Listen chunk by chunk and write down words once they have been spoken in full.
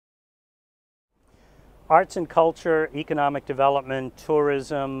Arts and culture, economic development,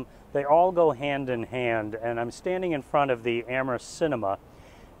 tourism, they all go hand in hand. And I'm standing in front of the Amherst Cinema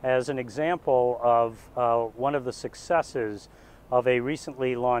as an example of one of the successes of a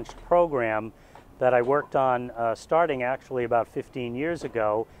recently launched program that I worked on starting actually about 15 years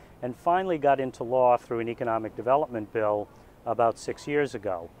ago and finally got into law through an economic development bill about 6 years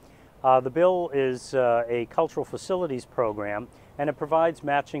ago. The bill is a cultural facilities program, and it provides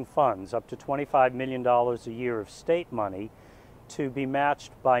matching funds up to $25 million a year of state money to be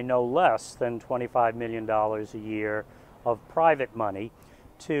matched by no less than $25 million a year of private money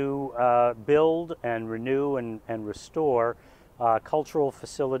to build and renew and restore cultural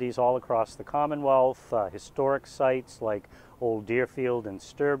facilities all across the Commonwealth, historic sites like Old Deerfield and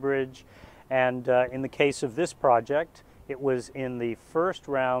Sturbridge. And in the case of this project, it was in the first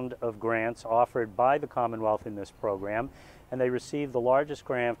round of grants offered by the Commonwealth in this program, and they received the largest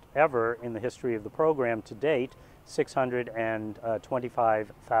grant ever in the history of the program to date,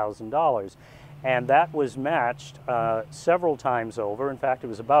 $625,000. And that was matched several times over. In fact, it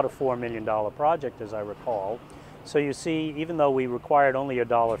was about a $4 million project, as I recall. So you see, even though we required only a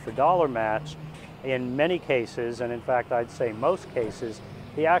dollar-for-dollar match, in many cases, and in fact I'd say most cases,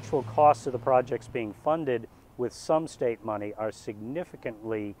 the actual costs of the projects being funded with some state money are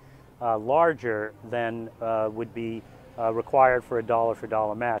significantly larger than would be required for a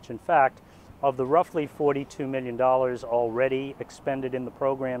dollar-for-dollar match. In fact, of the roughly $42 million already expended in the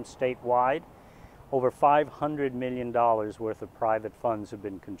program statewide, over $500 million worth of private funds have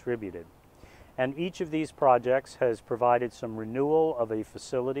been contributed. And each of these projects has provided some renewal of a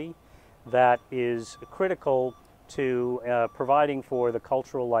facility that is critical to providing for the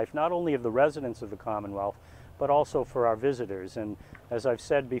cultural life, not only of the residents of the Commonwealth, but also for our visitors. And as I've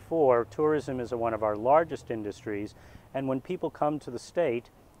said before, tourism is one of our largest industries, and when people come to the state,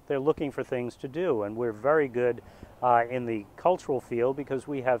 they're looking for things to do. And we're very good in the cultural field because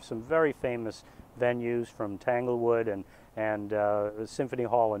we have some very famous venues, from Tanglewood and Symphony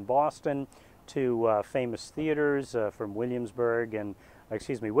Hall in Boston to famous theaters from Williamstown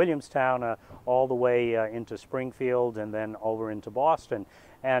all the way into Springfield and then over into Boston.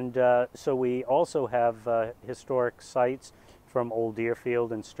 And so we also have historic sites from Old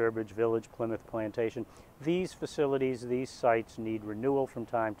Deerfield and Sturbridge Village, Plymouth Plantation. These facilities, these sites need renewal from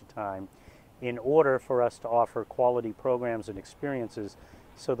time to time in order for us to offer quality programs and experiences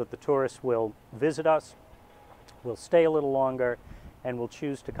so that the tourists will visit us, will stay a little longer, and will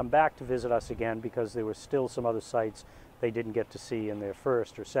choose to come back to visit us again because there were still some other sites they didn't get to see in their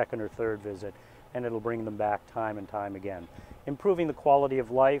first or second or third visit, and it'll bring them back time and time again. Improving the quality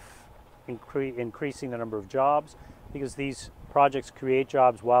of life, increasing the number of jobs, because these projects create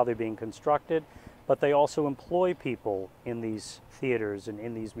jobs while they're being constructed, but they also employ people in these theaters and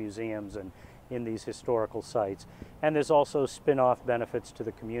in these museums and in these historical sites. And there's also spin-off benefits to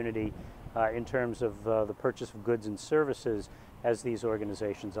the community in terms of the purchase of goods and services as these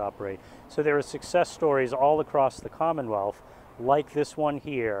organizations operate. So there are success stories all across the Commonwealth, like this one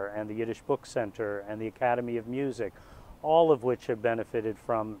here, and the Yiddish Book Center, and the Academy of Music, all of which have benefited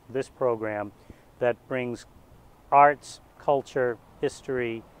from this program that brings arts, culture,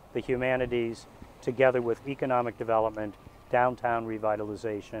 history, the humanities, together with economic development, downtown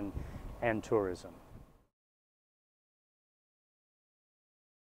revitalization, and tourism.